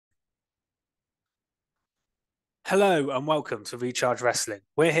Hello and welcome to Recharge Wrestling.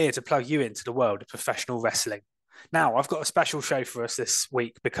 We're here to plug you into the world of professional wrestling. Now, I've got a special show for us this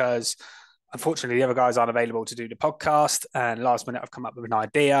week because unfortunately the other guys aren't available to do the podcast, and last minute I've come up with an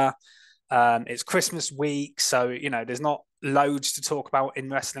idea. It's Christmas week, so there's not loads to talk about in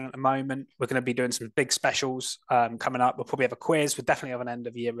wrestling at the moment. We're going to be doing some big specials coming up. We'll probably have a quiz. We'll definitely have an end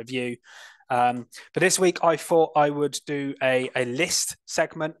of year review. But this week I thought I would do a list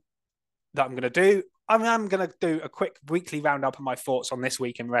segment that I'm going to do. I'm going to do a quick weekly roundup of my thoughts on this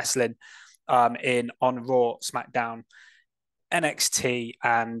week in wrestling, on Raw, SmackDown, NXT,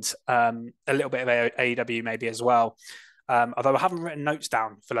 and a little bit of AEW maybe as well. Although I haven't written notes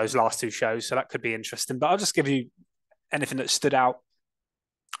down for those last two shows, so that could be interesting. But I'll just give you anything that stood out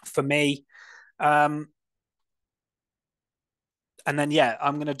for me. And then,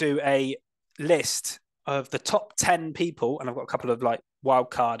 I'm going to do a list of the top 10 people, and I've got a couple of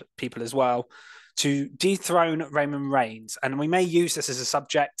wild card people as well, to dethrone Roman Reigns. And we may use this as a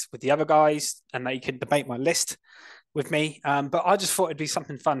subject with the other guys, and they can debate my list with me. But I just thought it'd be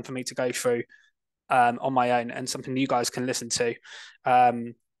something fun for me to go through on my own, and something you guys can listen to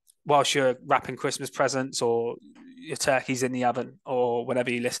whilst you're wrapping Christmas presents or your turkey's in the oven or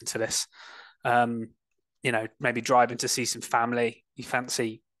whenever you listen to this. Maybe driving to see some family, you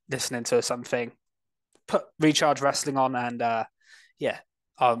fancy listening to something, put Recharge Wrestling on, and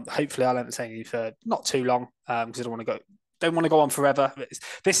hopefully I'll entertain you for not too long, because I don't want to go on forever.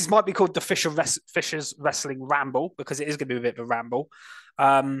 Might be called the Fisher's Wrestling Ramble, because it is going to be a bit of a ramble.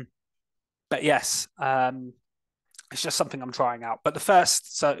 But yes, it's just something I'm trying out. But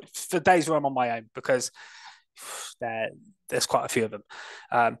so for days where I'm on my own, because there's quite a few of them.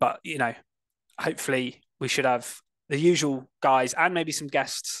 But hopefully we should have the usual guys and maybe some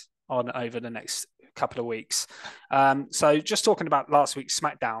guests on over the next couple of weeks. So just talking about last week's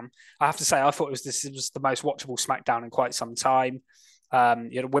SmackDown, I have to say I thought this was the most watchable SmackDown in quite some time.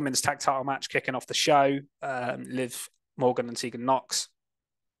 You had a women's tag title match kicking off the show, Liv Morgan and Tegan Nox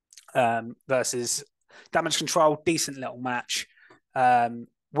versus Damage Control. Decent little match.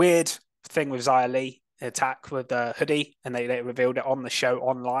 Weird thing with Xia Li attack with the hoodie, and they revealed it on the show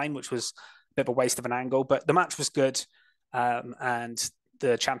online, which was a bit of a waste of an angle, but the match was good, and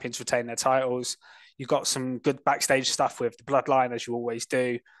the champions retain their titles. You got some good backstage stuff with the Bloodline, as you always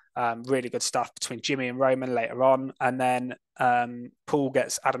do. Really good stuff between Jimmy and Roman later on. And then Paul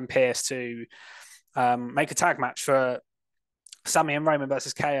gets Adam Pearce to make a tag match for Sami and Roman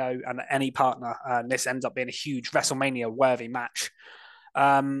versus KO and any partner. And this ends up being a huge WrestleMania-worthy match.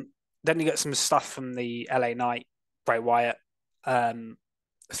 Then you get some stuff from the LA Knight, Bray Wyatt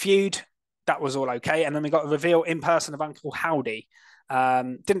feud. That was all okay. And then we got a reveal in person of Uncle Howdy.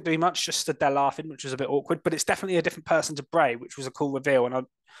 Didn't do much, just stood there laughing, which was a bit awkward, but it's definitely a different person to Bray, which was a cool reveal, and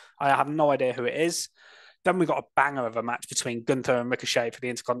I have no idea who it is. Then we got a banger of a match between Gunther and Ricochet for the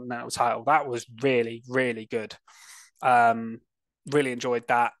Intercontinental title. That was really, really good. Really enjoyed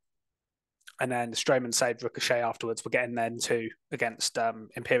that. And then Strowman saved Ricochet afterwards. We're getting them too against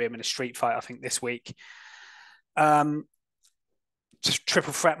Imperium in a street fight, I think, this week. Just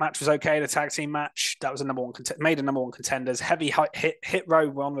triple threat match was okay. The tag team match, that was a number one contenders. Heavy hit row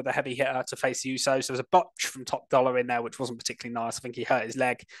one with a heavy hitter to face the Usos. There was a botch from Top Dollar in there, which wasn't particularly nice. I think he hurt his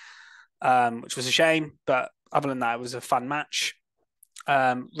leg, which was a shame. But other than that, it was a fun match.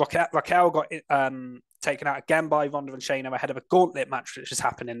 Raquel got taken out again by Ronda and Shayna ahead of a gauntlet match, which is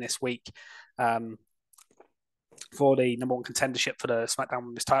happening this week for the number one contendership for the SmackDown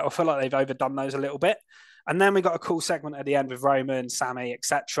Women's title. I feel like they've overdone those a little bit. And then we got a cool segment at the end with Roman, Sami,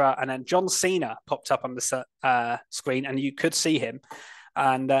 etc. And then JOHN CENA popped up on the screen, and you could see him.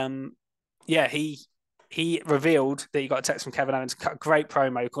 And he revealed that he got a text from Kevin Owens, cut a great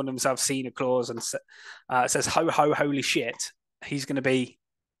promo, called himself Cena Claus, and says, "Ho ho, holy shit!" He's going to be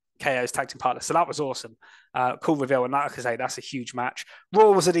KO's tag team partner. So that was awesome. Cool reveal, and like I say, that's a huge match.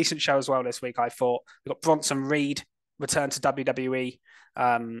 Raw was a decent show as well this week, I thought. We got Bronson Reed return to WWE,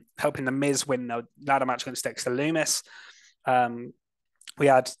 helping The Miz win the ladder match against Dexter Lumis. We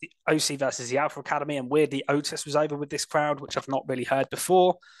had the OC versus the Alpha Academy, and weirdly Otis was over with this crowd, which I've not really heard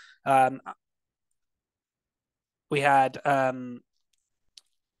before. We had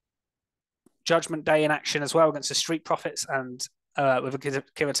Judgment Day in action as well against the Street Profits, and with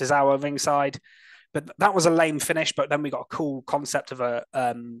Akira Tozawa ringside. But that was a lame finish, but then we got a cool concept of a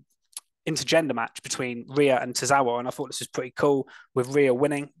intergender match between Rhea and Tozawa, and I thought this was pretty cool with Rhea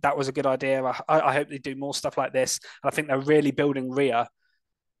winning. That was a good idea. I hope they do more stuff like this. I think they're really building Rhea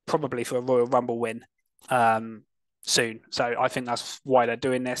probably for a Royal Rumble win soon. So I think that's why they're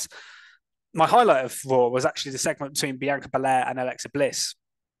doing this. My highlight of Raw was actually the segment between Bianca Belair and Alexa Bliss.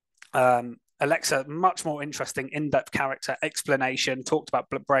 Alexa, much more interesting, in-depth character explanation, talked about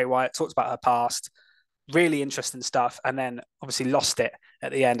Bray Wyatt, talked about her past, really interesting stuff, and then obviously lost it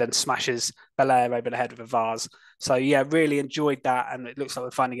at the end and smashes Belair over the head with a vase. So yeah, really enjoyed that, and it looks like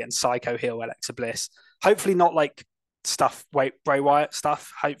we're finally getting psycho heel Alexa Bliss. Hopefully not like Bray Wyatt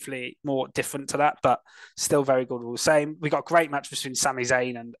stuff. Hopefully more different to that, but still very good all the same. We got a great match between Sami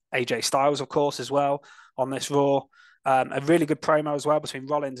Zayn and AJ Styles, of course, as well on this Raw. A really good promo as well between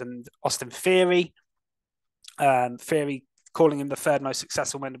Rollins and Austin Theory. Theory calling him the third most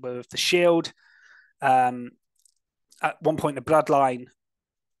successful member of the Shield. At one point, the Bloodline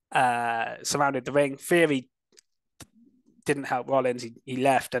surrounded the ring. Theory didn't help Rollins. He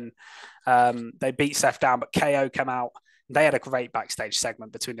left, and they beat Seth down, but KO came out. They had a great backstage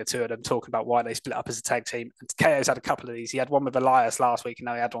segment between the two of them talking about why they split up as a tag team. And KO's had a couple of these. He had one with Elias last week, and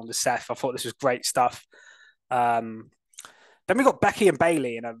now he had one with Seth. I thought this was great stuff. Then we got Becky and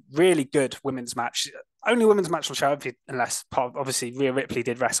Bayley in a really good women's match. Only women's match on the show, unless obviously Rhea Ripley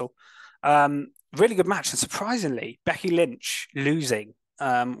did wrestle. Really good match. And surprisingly, Becky Lynch losing.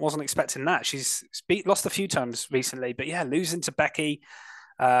 Wasn't expecting that. She's lost a few times recently, but yeah, losing to Becky,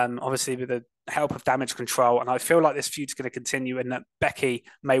 obviously with the help of Damage Control. And I feel like this feud's going to continue and that Becky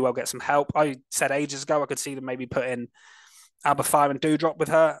may well get some help. I said ages ago I could see them maybe put in Alba Fire and Doudrop with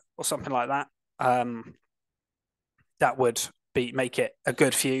her or something like that. That would make it a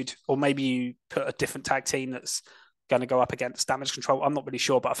good feud, or maybe you put a different tag team that's going to go up against Damage Control. I'm not really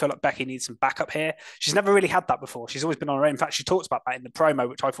sure, but I feel like Becky needs some backup here. She's never really had that before. She's always been on her own. In fact, she talks about that in the promo,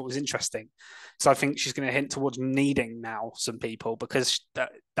 which I thought was interesting. So I think she's going to hint towards needing now some people, because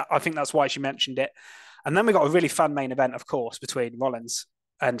I think that's why she mentioned it. And then we got a really fun main event, of course, between Rollins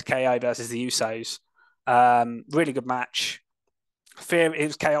and KO versus the Usos. Really good match. It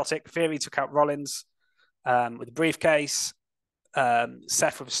was chaotic. Theory took out Rollins with a briefcase.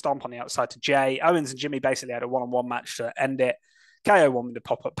 Seth with a stomp on the outside to Jay. Owens and Jimmy basically had a one-on-one match to end it. KO won with the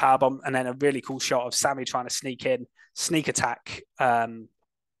pop-up powerbomb, and then a really cool shot of Sammy trying to sneak attack Kevin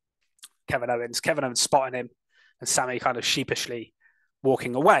Owens. Kevin Owens spotting him, and Sammy kind of sheepishly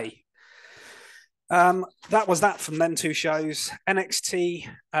walking away. That was that from them two shows. NXT,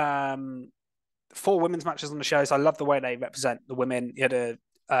 4 women's matches on the shows. I love the way they represent the women. You had a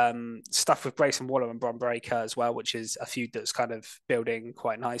stuff with Grayson Waller and Bron Breakker as well, which is a feud that's kind of building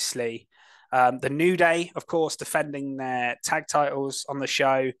quite nicely. The New Day, of course, defending their tag titles on the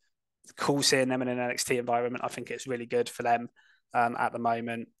show. Cool seeing them in an NXT environment. I think it's really good for them at the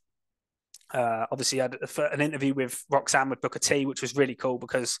moment. Obviously, I had an interview with Roxanne with Booker T, which was really cool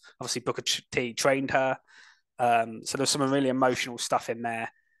because obviously Booker T trained her. So there's some really emotional stuff in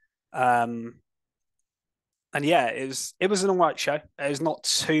there. And yeah, it was an all right show. It was not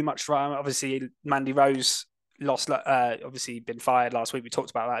too much drama. Obviously, Mandy Rose lost, obviously been fired last week. We talked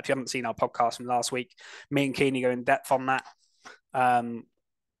about that. If you haven't seen our podcast from last week, me and Keeney go in depth on that.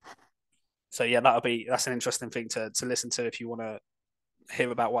 So yeah, that's an interesting thing to listen to if you want to hear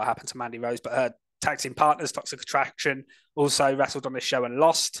about what happened to Mandy Rose. But her tag team partners, Toxic Attraction, also wrestled on this show and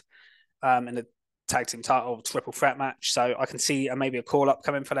lost in the tag team title triple threat match. So I can see maybe a call up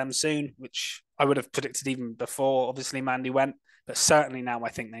coming for them soon, which I would have predicted even before obviously Mandy went, but certainly now I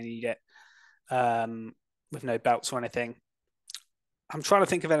think they need it with no belts or anything. I'm trying to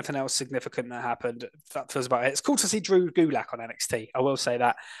think of anything else significant that happened. That feels about it. It's cool to see Drew Gulak on NXT. I will say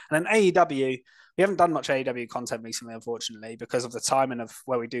that. And then AEW, we haven't done much AEW content recently, unfortunately, because of the timing of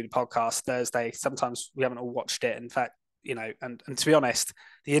where we do the podcast Thursday. Sometimes we haven't all watched it. In fact, and to be honest,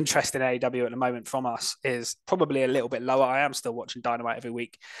 the interest in AEW at the moment from us is probably a little bit lower. I am still watching Dynamite every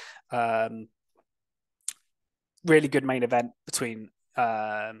week. Really good main event between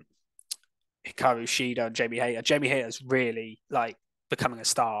Hikaru Shida and Jamie Hayter. Jamie Hayter is really becoming a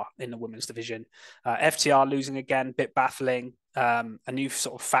star in the women's division. FTR losing again, bit baffling. A new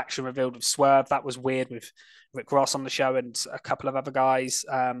sort of faction revealed with Swerve. That was weird with Rick Ross on the show and a couple of other guys.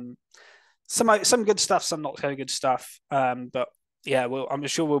 Some good stuff, some not so good stuff. But yeah, I'm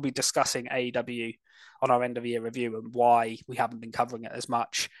sure we'll be discussing AEW on our end of year review and why we haven't been covering it as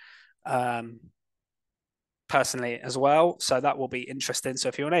much personally as well. So that will be interesting. So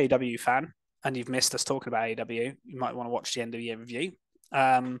if you're an AEW fan and you've missed us talking about AEW, you might want to watch the end of year review.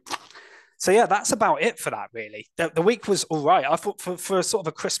 So yeah, that's about it for that, really. The week was all right. I thought for sort of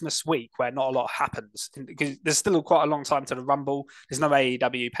a Christmas week where not a lot happens, because there's still quite a long time to the Rumble. There's no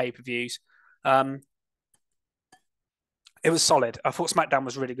AEW pay-per-views. It was solid. I thought SmackDown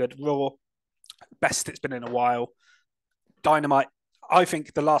was really good. Raw, best it's been in a while. Dynamite, I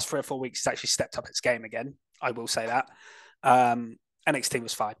think the last 3 or 4 weeks has actually stepped up its game again. I will say that. NXT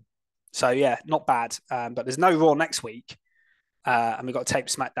was fine. So yeah, not bad. But there's no Raw next week. and we've got to tape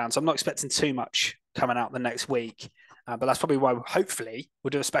SmackDown. So I'm not expecting too much coming out the next week. But that's probably why, hopefully, we'll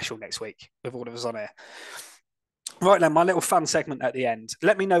do a special next week with all of us on here. Right then, my little fun segment at the end.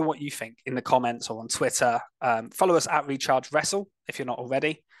 Let me know what you think in the comments or on Twitter. Follow us at Recharge Wrestle if you're not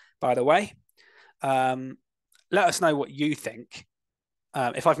already, by the way. Let us know what you think.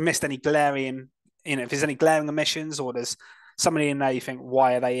 If I've missed any glaring, if there's any glaring omissions or there's somebody in there you think,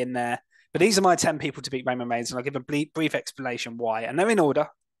 why are they in there? But these are my 10 people to beat Roman Reigns, and I'll give a brief explanation why. And they're in order.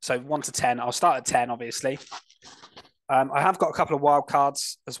 So 1 to 10. I'll start at 10, obviously. I have got a couple of wild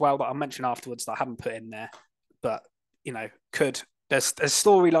cards as well that I'll mention afterwards that I haven't put in there. But, there's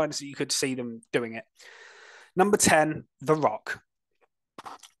storylines that you could see them doing it. Number 10, The Rock.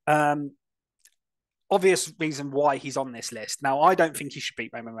 Obvious reason why he's on this list. Now, I don't think he should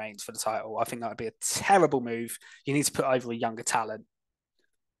beat Roman Reigns for the title. I think that would be a terrible move. You need to put over a younger talent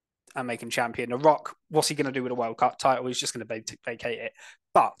and make him champion. The Rock, what's he going to do with a World Cup title? He's just going to vacate it.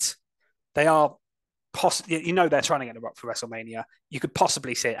 But they are they're trying to get The Rock for WrestleMania. You could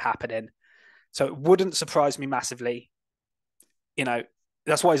possibly see it happening. So it wouldn't surprise me massively.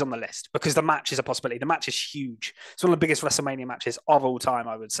 That's why he's on the list, because the match is a possibility. The match is huge. It's one of the biggest WrestleMania matches of all time,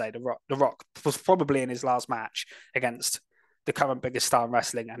 I would say. The Rock was probably in his last match against the current biggest star in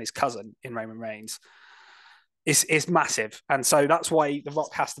wrestling and his cousin in Roman Reigns. It's massive. And so that's why The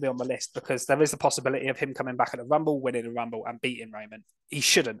Rock has to be on the list, because there is the possibility of him coming back at the Rumble, winning a Rumble and beating Roman. He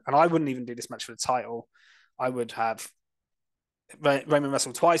shouldn't. And I wouldn't even do this match for the title. I would have Roman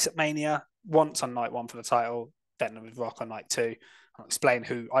wrestle twice at Mania, once on night 1 for the title, then with Rock on night 2. I'll explain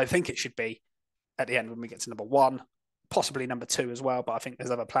who I think it should be at the end when we get to number 1, possibly number 2 as well, but I think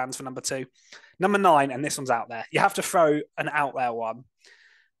there's other plans for number 2. Number 9, and this one's out there. You have to throw an out there one,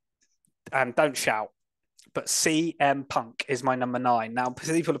 and don't shout, but CM Punk is my number 9. Now,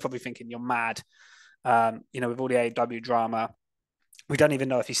 people are probably thinking you're mad, with all the AEW drama. We don't even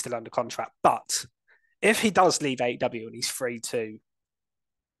know if he's still under contract, but if he does leave AEW and he's free to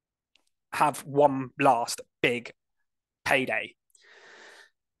have one last big payday,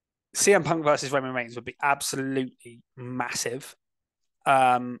 CM Punk versus Roman Reigns would be absolutely massive.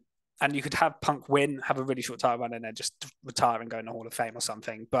 And you could have Punk win, have a really short title run, and then just retire and go in the Hall of Fame or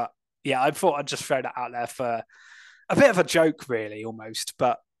something. But yeah, I thought I'd just throw that out there for a bit of a joke, really, almost.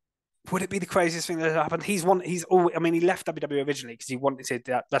 But would it be the craziest thing that happened? He left WWE originally because he wanted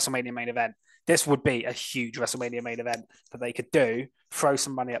the WrestleMania main event. This would be a huge WrestleMania main event that they could do. Throw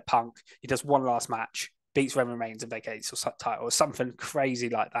some money at Punk. He does one last match, beats Roman Reigns and vacates or title or something crazy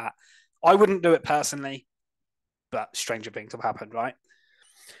like that. I wouldn't do it personally, but stranger things have happened, right?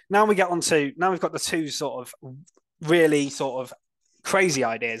 Now we've got the two sort of really sort of crazy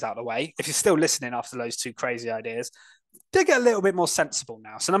ideas out of the way. If you're still listening after those two crazy ideas, they get a little bit more sensible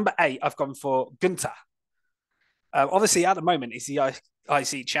now. So number 8, I've gone for Gunther. Obviously, at the moment, he's the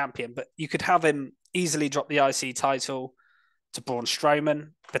IC champion, but you could have him easily drop the IC title to Braun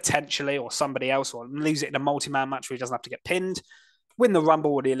Strowman, potentially, or somebody else, or lose it in a multi-man match where he doesn't have to get pinned, win the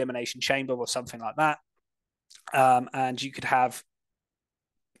Rumble or the Elimination Chamber or something like that. And you could have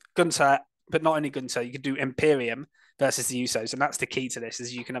Gunther, but not only Gunther, you could do Imperium versus the Usos. And that's the key to this,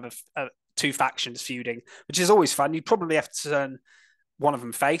 is you can have two factions feuding, which is always fun. You'd probably have to turn one of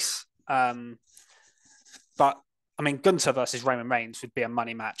them face. But Gunther versus Roman Reigns would be a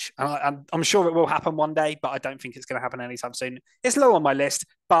money match. And I'm sure it will happen one day, but I don't think it's going to happen anytime soon. It's low on my list,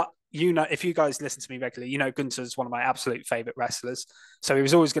 but if you guys listen to me regularly, Gunther's one of my absolute favorite wrestlers. So he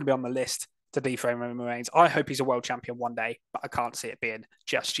was always going to be on the list to dethrone Roman Reigns. I hope he's a world champion one day, but I can't see it being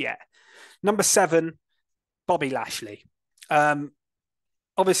just yet. Number 7, Bobby Lashley.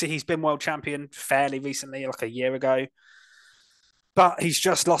 Obviously, he's been world champion fairly recently, like a year ago. But he's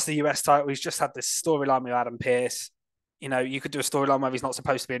just lost the US title. He's just had this storyline with Adam Pearce. You could do a storyline where he's not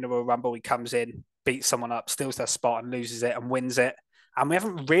supposed to be in the Royal Rumble. He comes in, beats someone up, steals their spot and loses it and wins it. And we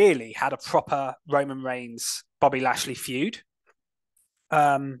haven't really had a proper Roman Reigns, Bobby Lashley feud.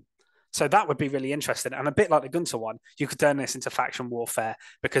 So that would be really interesting. And a bit like the Gunther one, you could turn this into faction warfare,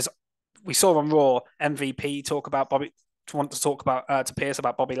 because we saw on Raw MVP talk about to Pearce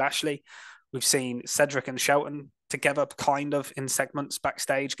about Bobby Lashley. We've seen Cedric and Shelton together kind of in segments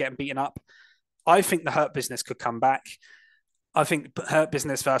backstage getting beaten up. I think the Hurt Business could come back. I think Hurt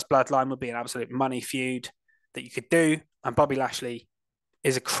Business versus Bloodline would be an absolute money feud that you could do. And Bobby Lashley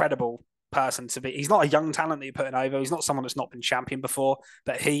is a credible person to be. He's not a young talent that you're putting over. He's not someone that's not been champion before,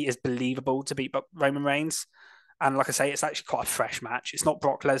 but he is believable to beat Roman Reigns. And like I say, it's actually quite a fresh match. It's not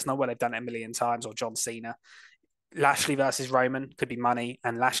Brock Lesnar where they've done it a million times, or John Cena. Lashley versus Roman could be money,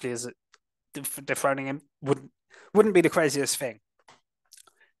 and Lashley is dethroning him wouldn't be the craziest thing.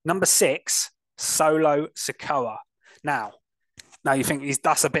 Number 6, Solo Sikoa. Now, Now you think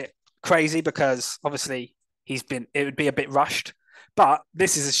that's a bit crazy because obviously it would be a bit rushed, but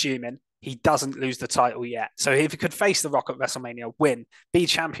this is assuming he doesn't lose the title yet. So if he could face The Rock at WrestleMania, win, be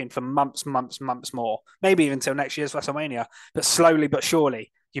champion for months more, maybe even until next year's WrestleMania, but slowly but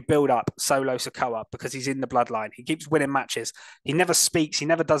surely you build up Solo Sikoa because he's in the bloodline. He keeps winning matches. He never speaks. He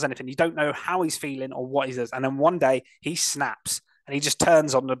never does anything. You don't know how he's feeling or what he does. And then one day he snaps and he just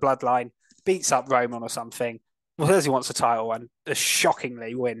turns on the bloodline, beats up Roman or something. Well, says he wants a title and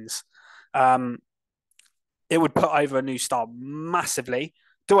shockingly wins. It would put over a new star massively.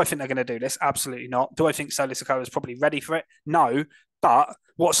 Do I think they're going to do this? Absolutely not. Do I think Solo Sikoa is probably ready for it? No. But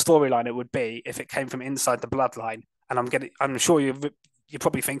what storyline it would be if it came from inside the bloodline? And I'm sure you're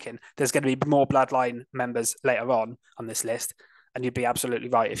probably thinking there's going to be more bloodline members later on this list, and you'd be absolutely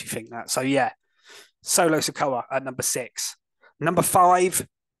right if you think that. So yeah, Solo Sikoa at number 6. Number 5,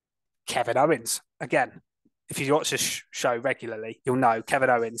 Kevin Owens. Again, if you watch this show regularly, you'll know Kevin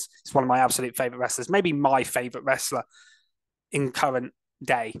Owens is one of my absolute favorite wrestlers, maybe my favorite wrestler in current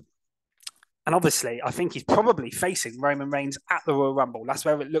day. And obviously, I think he's probably facing Roman Reigns at the Royal Rumble. That's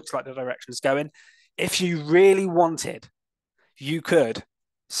where it looks like the direction's going. If you really wanted, you could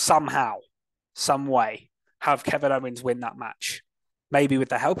somehow, some way, have Kevin Owens win that match. Maybe with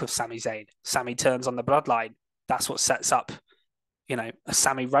the help of Sami Zayn. Sami turns on the bloodline. That's what sets up, a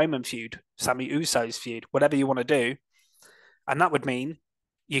Sami Roman feud, Sami Uso's feud, whatever you want to do. And that would mean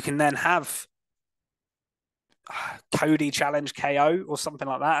you can then have Cody challenge KO or something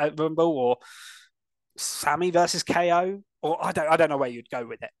like that at Rumble, or Sami versus KO, or I don't know where you'd go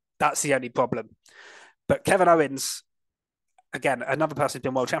with it. That's the only problem. But Kevin Owens, again, another person who's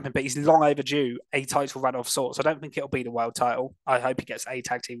been world champion, but he's long overdue a title run of sorts. I don't think it'll be the world title. I hope he gets a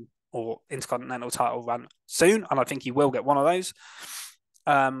tag team or intercontinental title run soon, and I think he will get one of those.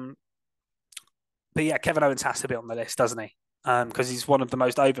 But yeah, Kevin Owens has to be on the list, doesn't he? Because he's one of the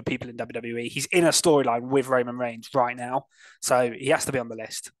most over people in WWE. He's in a storyline with Roman Reigns right now, so he has to be on the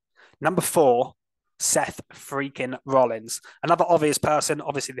list. Number 4, Seth freaking Rollins. Another obvious person,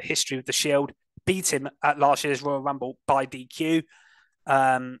 obviously the history of the Shield, beat him at last year's Royal Rumble by DQ.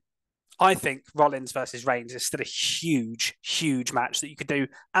 I think Rollins versus Reigns is still a huge, huge match that you could do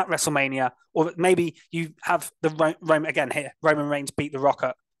at WrestleMania, or maybe you have the Roman Reigns beat The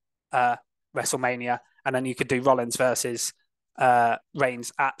Rock at WrestleMania, and then you could do Rollins versus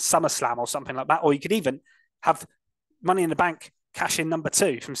Reigns at SummerSlam or something like that. Or you could even have Money in the Bank cash in number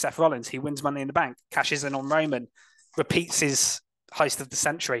 2 from Seth Rollins. He wins Money in the Bank, cashes in on Roman, repeats his heist of the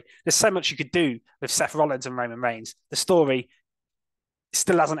century. There's so much you could do with Seth Rollins and Roman Reigns. The story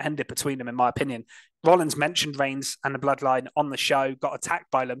still hasn't ended between them, in my opinion. Rollins mentioned Reigns and the bloodline on the show, got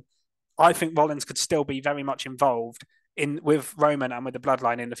attacked by them. I think Rollins could still be very much involved with Roman and with the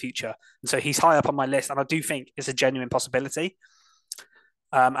bloodline in the future. And so he's high up on my list, and I do think it's a genuine possibility.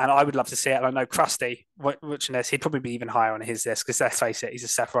 And I would love to see it. And I know Krusty, watching this, he'd probably be even higher on his list because let's face it, he's a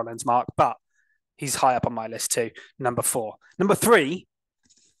Seth Rollins mark, but he's high up on my list too. Number 4. Number 3,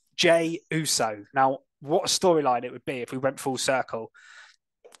 Jey Uso. Now, what a storyline it would be if we went full circle.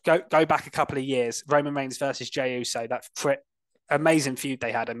 Go back a couple of years, Roman Reigns versus Jey Uso, that amazing feud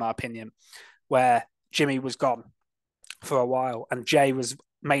they had, in my opinion, where Jimmy was gone for a while and Jey was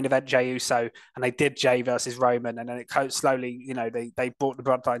main event Jey Uso, and they did Jey versus Roman, and then it slowly, they brought the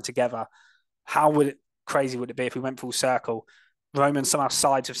bloodline together. How crazy would it be if we went full circle? Roman somehow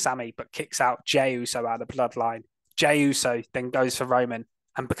sides with Sami, but kicks out Jey Uso out of the bloodline. Jey Uso then goes for Roman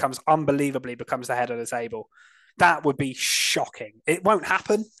and becomes the head of the table. That would be shocking. It won't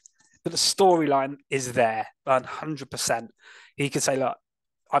happen, but the storyline is there 100%. He could say, look,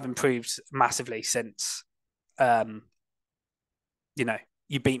 I've improved massively since,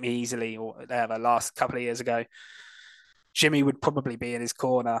 you beat me easily or whatever last couple of years ago. Jimmy would probably be in his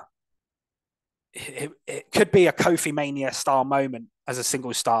corner. It could be a Kofi Mania style moment as a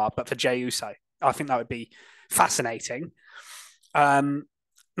single star, but for Jey Uso, I think that would be fascinating.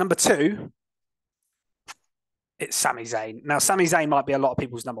 Number 2, it's Sami Zayn. Now, Sami Zayn might be a lot of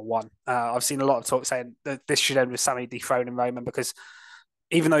people's number 1. I've seen a lot of talk saying that this should end with Sami dethroning Roman, because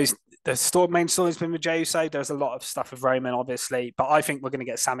even though the main story's been with Jey Uso, there's a lot of stuff with Roman, obviously. But I think we're going to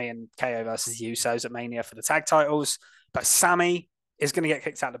get Sami and KO versus the Usos at Mania for the tag titles. But Sami is going to get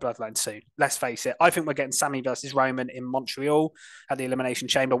kicked out of the bloodline soon. Let's face it. I think we're getting Sami versus Roman in Montreal at the Elimination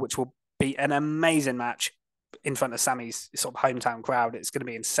Chamber, which will be an amazing match in front of Sami's sort of hometown crowd. It's going to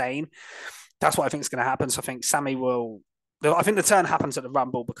be insane. That's what I think is going to happen. So I think Sami will... I think the turn happens at the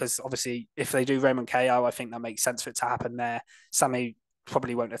Rumble, because obviously if they do Roman KO, I think that makes sense for it to happen there. Sami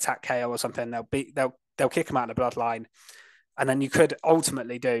probably won't attack KO or something. They'll kick him out of the bloodline. And then you could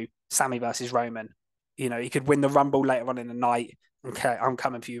ultimately do Sami versus Roman. He could win the Rumble later on in the night, okay, I'm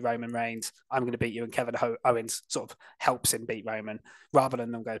coming for you, Roman Reigns. I'm going to beat you, and Kevin Owens sort of helps him beat Roman rather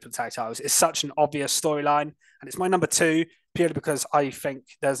than them go for the tag titles. It's such an obvious storyline, and it's my number 2 purely because I think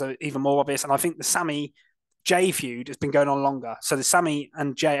there's a even more obvious, and I think the Sammy Jay feud has been going on longer. So the Sammy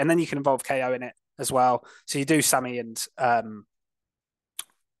and Jay, and then you can involve KO in it as well. So you do Sammy and KO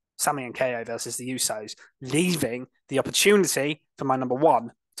versus the Usos, leaving the opportunity for my number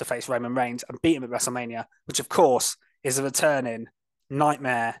 1 to face Roman Reigns and beat him at WrestleMania, which of course is a returning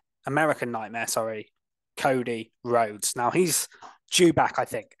American Nightmare, Cody Rhodes. Now he's due back, I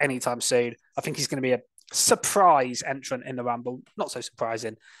think, anytime soon. I think he's going to be a surprise entrant in the Rumble. Not so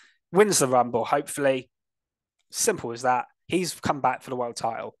surprising. Wins the Rumble, hopefully. Simple as that. He's come back for the world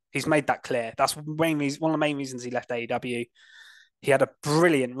title. He's made that clear. That's one of the main reasons he left AEW. He had a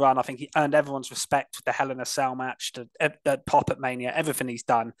brilliant run. I think he earned everyone's respect with the Hell in a Cell match, the pop at Mania, everything he's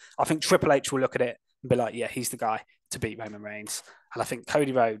done. I think Triple H will look at it and be like, yeah, he's the guy to beat Roman Reigns. And I think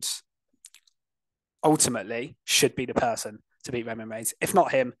Cody Rhodes ultimately should be the person to beat Roman Reigns. If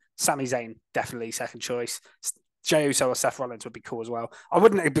not him, Sami Zayn, definitely second choice. Jey Uso or Seth Rollins would be cool as well. I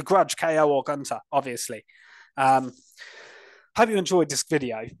wouldn't begrudge KO or Gunther, obviously. Hope you enjoyed this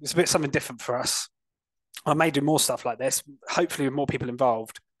video. It's a bit something different for us. I may do more stuff like this, hopefully with more people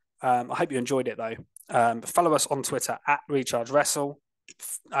involved. I hope you enjoyed it, though. Follow us on Twitter at Recharge Wrestle.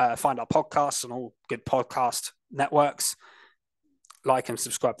 Find our podcasts on all good podcast networks. Like and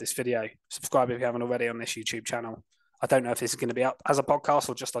subscribe to this video. Subscribe if you haven't already on this YouTube channel. I don't know if this is going to be up as a podcast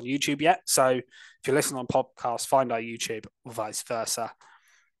or just on YouTube yet. So if you're listening on podcast, find our YouTube or vice versa.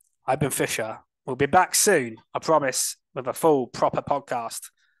 I've been Fisher. We'll be back soon, I promise, with a full, proper podcast.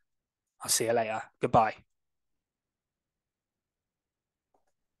 I'll see you later. Goodbye.